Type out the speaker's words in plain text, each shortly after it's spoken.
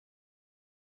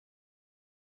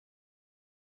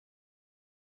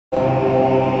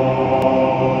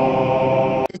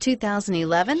The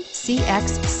 2011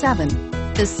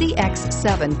 CX-7. The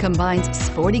CX-7 combines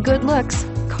sporty good looks,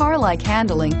 car-like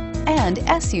handling, and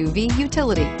SUV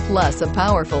utility, plus a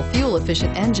powerful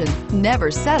fuel-efficient engine. Never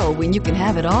settle when you can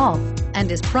have it all, and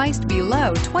is priced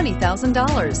below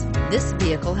 $20,000. This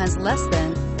vehicle has less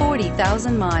than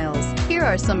 40,000 miles. Here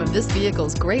are some of this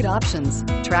vehicle's great options: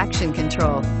 traction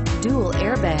control, dual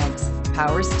airbags,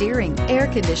 power steering, air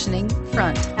conditioning,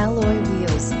 front alloy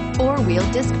wheels, four-wheel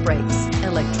disc brakes,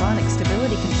 electronic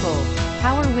stability control,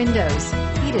 power windows,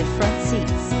 heated front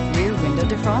seats, rear window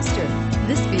defroster.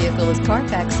 This vehicle is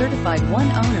Carfax certified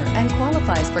one owner and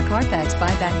qualifies for Carfax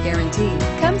buyback guarantee.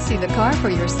 Come see the car for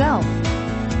yourself.